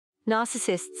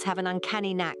Narcissists have an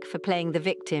uncanny knack for playing the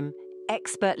victim,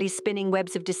 expertly spinning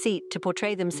webs of deceit to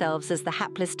portray themselves as the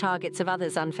hapless targets of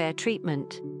others' unfair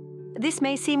treatment. This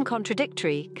may seem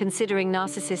contradictory, considering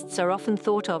narcissists are often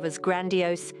thought of as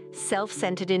grandiose,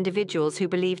 self-centered individuals who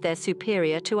believe they're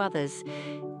superior to others.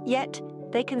 Yet,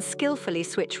 they can skillfully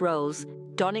switch roles,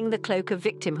 donning the cloak of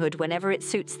victimhood whenever it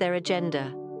suits their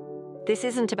agenda. This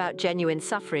isn't about genuine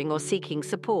suffering or seeking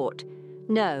support.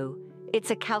 No,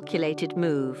 it's a calculated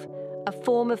move, a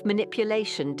form of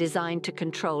manipulation designed to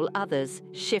control others,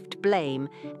 shift blame,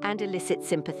 and elicit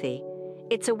sympathy.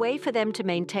 It's a way for them to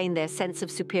maintain their sense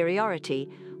of superiority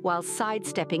while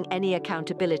sidestepping any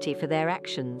accountability for their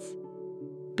actions.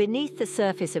 Beneath the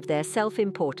surface of their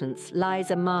self-importance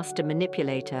lies a master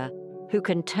manipulator who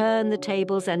can turn the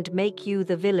tables and make you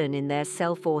the villain in their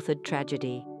self-authored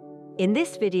tragedy. In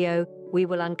this video, we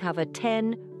will uncover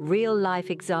 10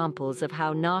 real-life examples of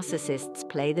how narcissists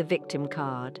play the victim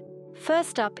card.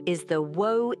 First up is the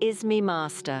Woe-Is-Me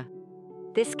Master.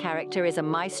 This character is a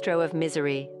maestro of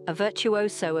misery, a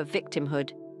virtuoso of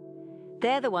victimhood.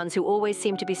 They're the ones who always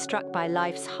seem to be struck by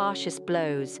life's harshest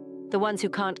blows, the ones who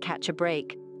can't catch a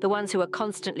break, the ones who are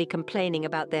constantly complaining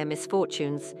about their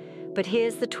misfortunes. But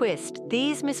here's the twist.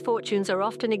 These misfortunes are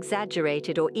often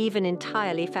exaggerated or even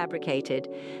entirely fabricated.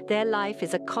 Their life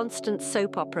is a constant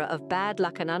soap opera of bad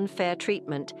luck and unfair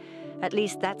treatment. At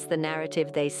least that's the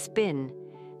narrative they spin.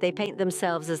 They paint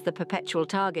themselves as the perpetual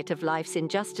target of life's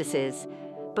injustices.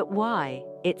 But why?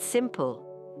 It's simple.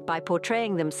 By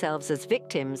portraying themselves as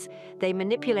victims, they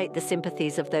manipulate the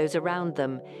sympathies of those around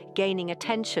them, gaining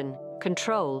attention,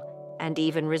 control, and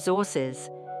even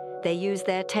resources. They use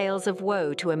their tales of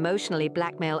woe to emotionally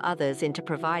blackmail others into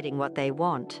providing what they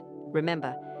want.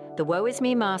 Remember, the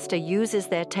Woe-Is-Me Master uses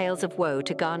their tales of woe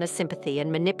to garner sympathy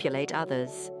and manipulate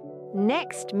others.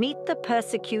 Next, meet the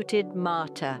Persecuted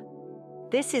Martyr.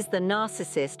 This is the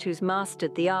narcissist who's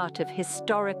mastered the art of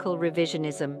historical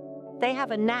revisionism. They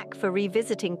have a knack for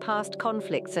revisiting past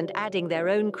conflicts and adding their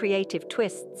own creative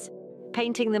twists,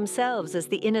 painting themselves as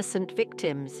the innocent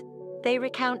victims. They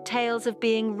recount tales of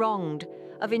being wronged,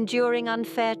 of enduring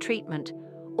unfair treatment,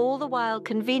 all the while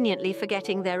conveniently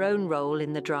forgetting their own role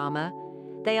in the drama.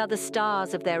 They are the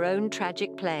stars of their own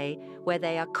tragic play, where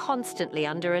they are constantly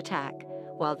under attack,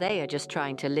 while they are just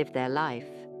trying to live their life.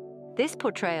 This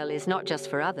portrayal is not just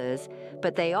for others,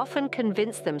 but they often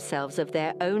convince themselves of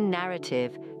their own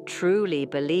narrative, truly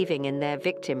believing in their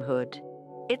victimhood.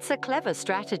 It's a clever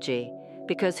strategy,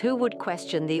 because who would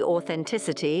question the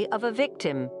authenticity of a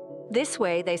victim? This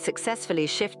way, they successfully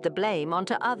shift the blame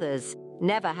onto others,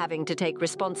 never having to take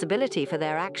responsibility for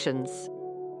their actions.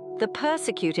 The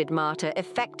persecuted martyr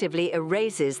effectively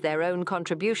erases their own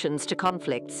contributions to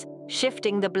conflicts,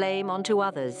 shifting the blame onto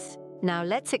others. Now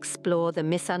let's explore the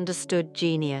misunderstood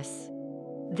genius.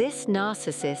 This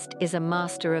narcissist is a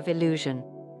master of illusion.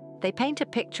 They paint a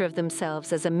picture of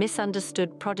themselves as a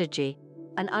misunderstood prodigy,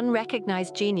 an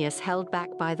unrecognized genius held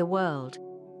back by the world.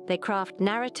 They craft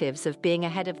narratives of being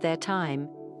ahead of their time,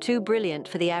 too brilliant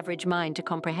for the average mind to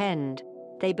comprehend.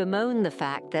 They bemoan the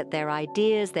fact that their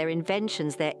ideas, their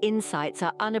inventions, their insights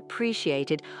are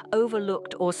unappreciated,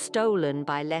 overlooked, or stolen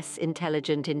by less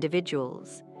intelligent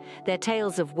individuals. Their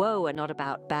tales of woe are not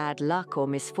about bad luck or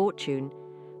misfortune,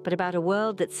 but about a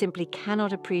world that simply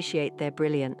cannot appreciate their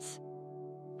brilliance.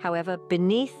 However,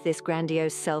 beneath this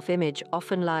grandiose self-image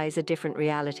often lies a different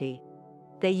reality.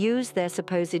 They use their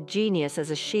supposed genius as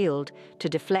a shield to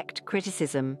deflect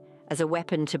criticism, as a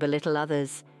weapon to belittle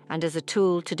others, and as a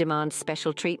tool to demand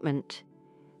special treatment.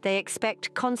 They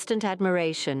expect constant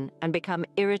admiration and become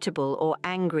irritable or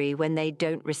angry when they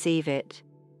don't receive it.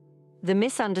 The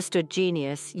misunderstood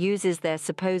genius uses their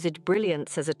supposed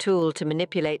brilliance as a tool to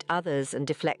manipulate others and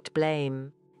deflect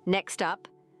blame. Next up,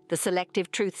 the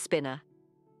selective truth spinner.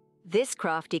 This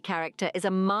crafty character is a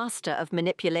master of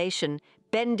manipulation,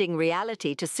 bending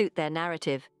reality to suit their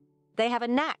narrative. They have a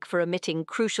knack for omitting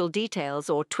crucial details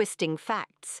or twisting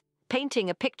facts,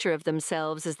 painting a picture of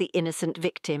themselves as the innocent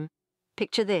victim.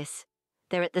 Picture this.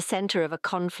 They're at the center of a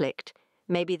conflict.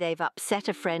 Maybe they've upset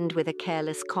a friend with a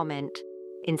careless comment.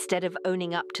 Instead of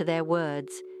owning up to their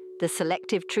words, the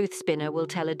selective truth spinner will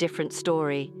tell a different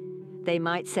story. They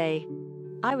might say,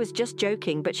 "I was just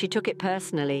joking, but she took it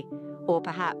personally." Or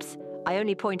perhaps, "I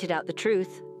only pointed out the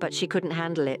truth, but she couldn't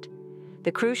handle it."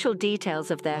 The crucial details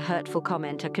of their hurtful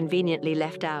comment are conveniently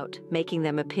left out, making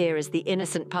them appear as the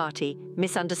innocent party,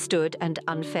 misunderstood and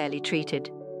unfairly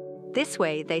treated. This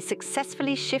way, they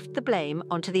successfully shift the blame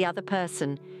onto the other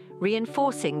person,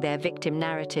 reinforcing their victim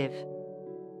narrative.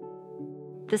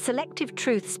 The selective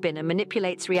truth spinner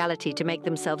manipulates reality to make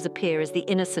themselves appear as the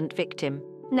innocent victim.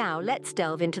 Now let's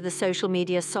delve into the social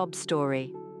media sob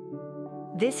story.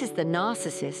 This is the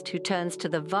narcissist who turns to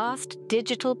the vast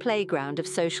digital playground of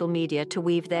social media to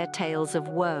weave their tales of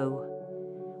woe.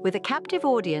 With a captive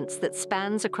audience that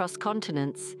spans across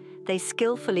continents, they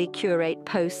skillfully curate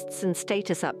posts and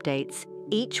status updates,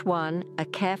 each one a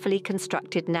carefully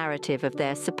constructed narrative of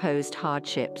their supposed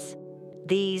hardships.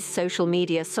 These social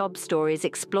media sob stories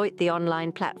exploit the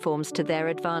online platforms to their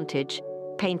advantage,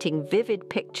 painting vivid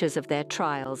pictures of their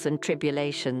trials and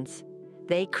tribulations.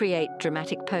 They create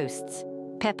dramatic posts,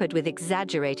 peppered with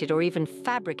exaggerated or even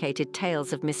fabricated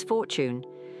tales of misfortune.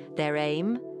 Their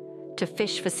aim? To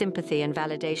fish for sympathy and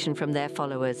validation from their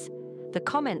followers. The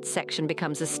comments section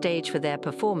becomes a stage for their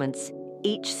performance,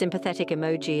 each sympathetic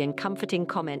emoji and comforting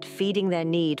comment feeding their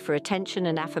need for attention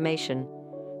and affirmation.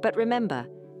 But remember,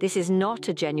 this is not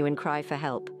a genuine cry for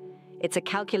help. It's a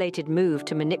calculated move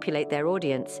to manipulate their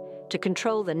audience, to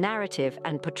control the narrative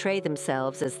and portray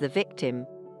themselves as the victim.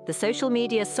 The social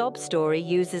media sob story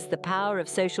uses the power of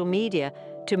social media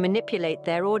to manipulate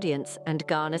their audience and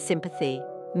garner sympathy.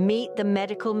 Meet the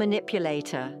Medical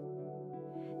Manipulator.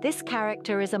 This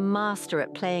character is a master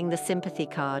at playing the sympathy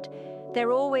card.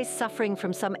 They're always suffering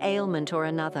from some ailment or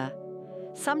another.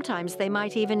 Sometimes they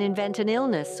might even invent an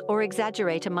illness or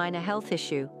exaggerate a minor health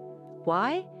issue.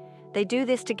 Why? They do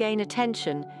this to gain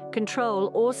attention,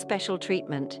 control, or special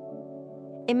treatment.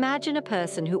 Imagine a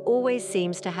person who always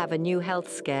seems to have a new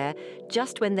health scare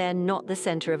just when they're not the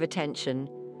center of attention.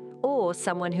 Or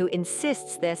someone who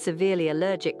insists they're severely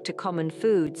allergic to common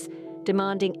foods,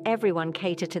 demanding everyone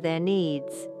cater to their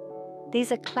needs.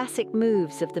 These are classic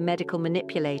moves of the medical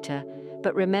manipulator,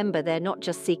 but remember, they're not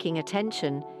just seeking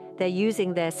attention, they're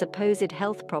using their supposed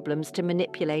health problems to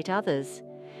manipulate others.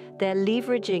 They're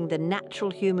leveraging the natural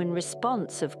human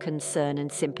response of concern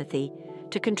and sympathy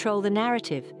to control the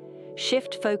narrative,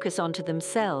 shift focus onto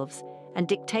themselves, and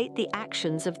dictate the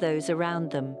actions of those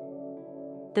around them.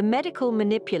 The medical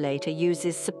manipulator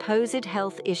uses supposed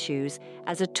health issues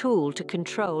as a tool to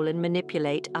control and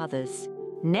manipulate others.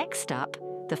 Next up,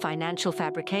 the financial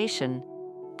fabrication.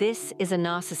 This is a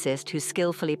narcissist who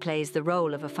skillfully plays the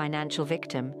role of a financial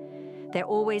victim. They're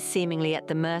always seemingly at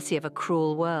the mercy of a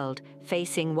cruel world,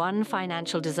 facing one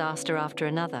financial disaster after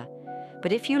another.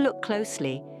 But if you look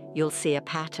closely, you'll see a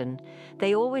pattern.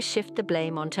 They always shift the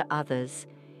blame onto others.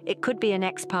 It could be an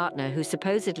ex-partner who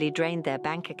supposedly drained their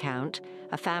bank account,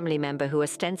 a family member who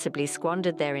ostensibly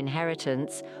squandered their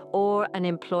inheritance, or an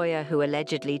employer who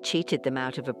allegedly cheated them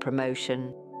out of a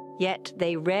promotion. Yet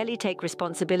they rarely take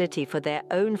responsibility for their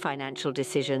own financial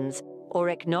decisions or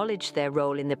acknowledge their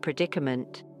role in the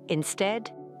predicament.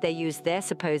 Instead, they use their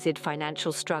supposed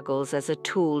financial struggles as a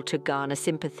tool to garner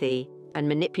sympathy and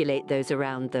manipulate those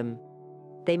around them.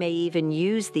 They may even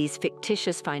use these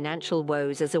fictitious financial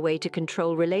woes as a way to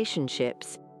control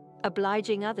relationships,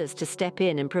 obliging others to step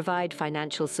in and provide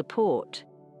financial support.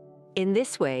 In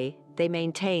this way, they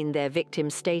maintain their victim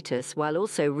status while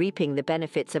also reaping the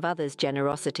benefits of others'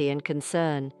 generosity and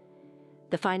concern.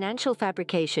 The financial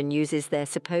fabrication uses their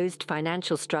supposed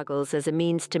financial struggles as a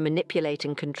means to manipulate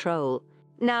and control.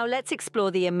 Now let's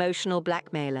explore the emotional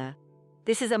blackmailer.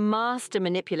 This is a master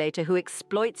manipulator who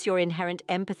exploits your inherent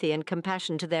empathy and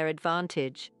compassion to their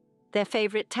advantage. Their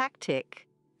favorite tactic,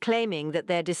 claiming that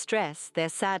their distress, their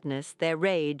sadness, their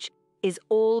rage is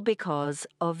all because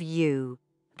of you.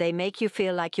 They make you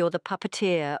feel like you're the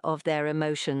puppeteer of their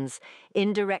emotions,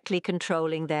 indirectly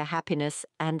controlling their happiness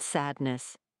and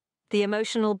sadness. The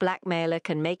emotional blackmailer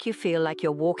can make you feel like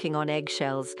you're walking on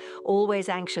eggshells, always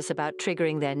anxious about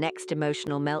triggering their next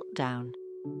emotional meltdown.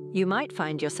 You might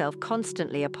find yourself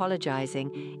constantly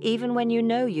apologizing, even when you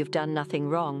know you've done nothing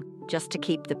wrong, just to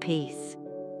keep the peace.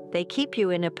 They keep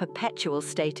you in a perpetual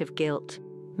state of guilt,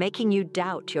 making you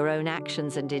doubt your own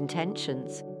actions and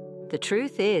intentions. The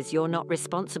truth is, you're not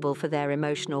responsible for their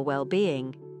emotional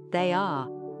well-being. They are.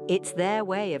 It's their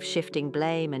way of shifting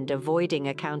blame and avoiding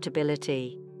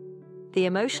accountability. The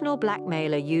emotional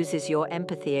blackmailer uses your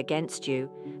empathy against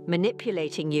you,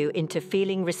 manipulating you into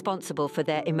feeling responsible for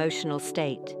their emotional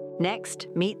state. Next,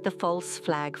 meet the false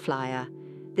flag flyer.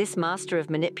 This master of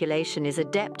manipulation is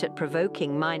adept at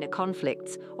provoking minor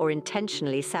conflicts or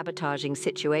intentionally sabotaging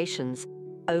situations,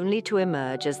 only to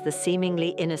emerge as the seemingly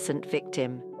innocent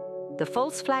victim. The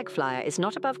false flag flyer is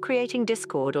not above creating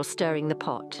discord or stirring the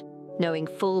pot, knowing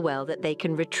full well that they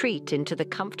can retreat into the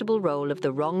comfortable role of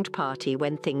the wronged party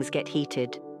when things get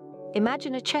heated.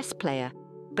 Imagine a chess player,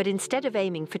 but instead of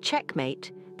aiming for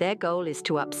checkmate, their goal is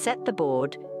to upset the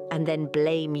board and then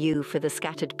blame you for the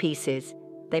scattered pieces.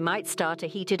 They might start a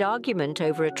heated argument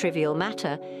over a trivial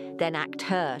matter, then act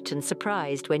hurt and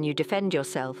surprised when you defend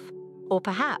yourself. Or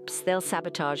perhaps they'll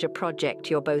sabotage a project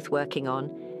you're both working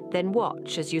on, then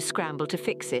watch as you scramble to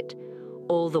fix it,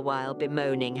 all the while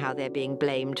bemoaning how they're being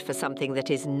blamed for something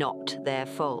that is not their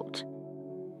fault.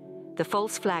 The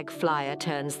false flag flyer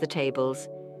turns the tables,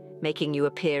 making you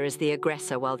appear as the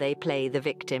aggressor while they play the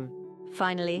victim.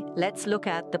 Finally, let's look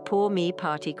at the poor me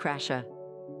party crasher.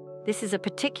 This is a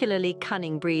particularly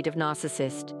cunning breed of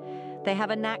narcissist. They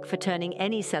have a knack for turning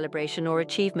any celebration or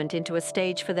achievement into a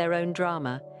stage for their own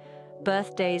drama.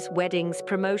 Birthdays, weddings,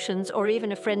 promotions, or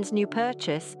even a friend's new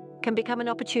purchase can become an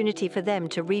opportunity for them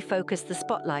to refocus the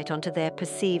spotlight onto their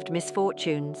perceived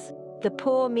misfortunes. The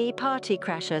poor me party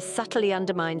crasher subtly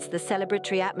undermines the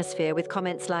celebratory atmosphere with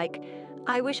comments like,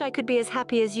 "I wish I could be as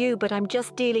happy as you, but I'm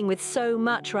just dealing with so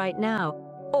much right now."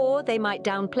 Or they might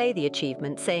downplay the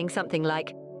achievement, saying something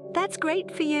like, "That's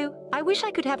great for you. I wish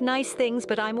I could have nice things,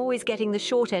 but I'm always getting the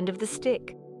short end of the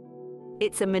stick."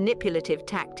 It's a manipulative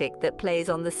tactic that plays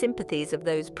on the sympathies of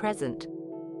those present.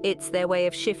 It's their way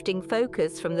of shifting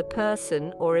focus from the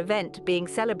person or event being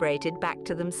celebrated back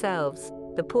to themselves.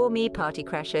 The poor me party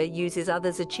crasher uses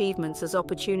others' achievements as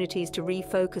opportunities to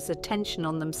refocus attention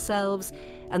on themselves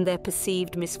and their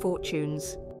perceived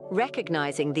misfortunes.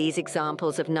 Recognizing these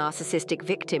examples of narcissistic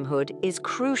victimhood is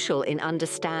crucial in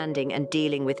understanding and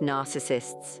dealing with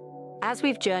narcissists. As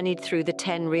we've journeyed through the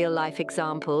 10 real-life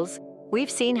examples, we've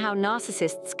seen how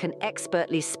narcissists can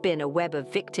expertly spin a web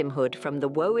of victimhood from the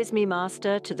Woe-Is-Me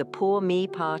Master to the poor me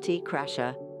party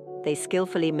crasher. They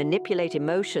skillfully manipulate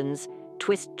emotions,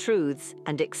 twist truths,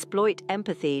 and exploit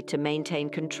empathy to maintain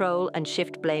control and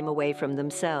shift blame away from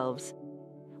themselves.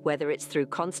 Whether it's through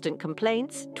constant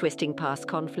complaints, twisting past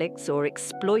conflicts, or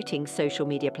exploiting social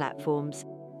media platforms,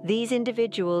 these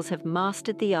individuals have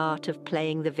mastered the art of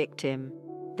playing the victim.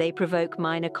 They provoke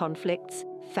minor conflicts,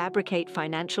 fabricate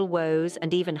financial woes,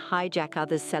 and even hijack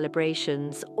others'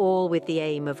 celebrations, all with the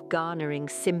aim of garnering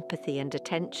sympathy and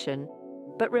attention.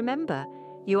 But remember,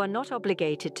 you are not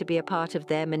obligated to be a part of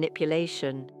their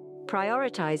manipulation.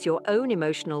 Prioritize your own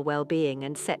emotional well-being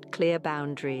and set clear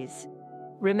boundaries.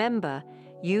 Remember,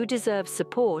 you deserve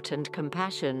support and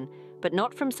compassion, but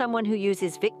not from someone who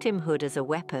uses victimhood as a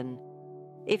weapon.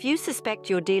 If you suspect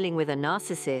you're dealing with a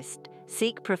narcissist,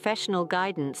 seek professional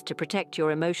guidance to protect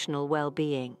your emotional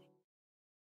well-being.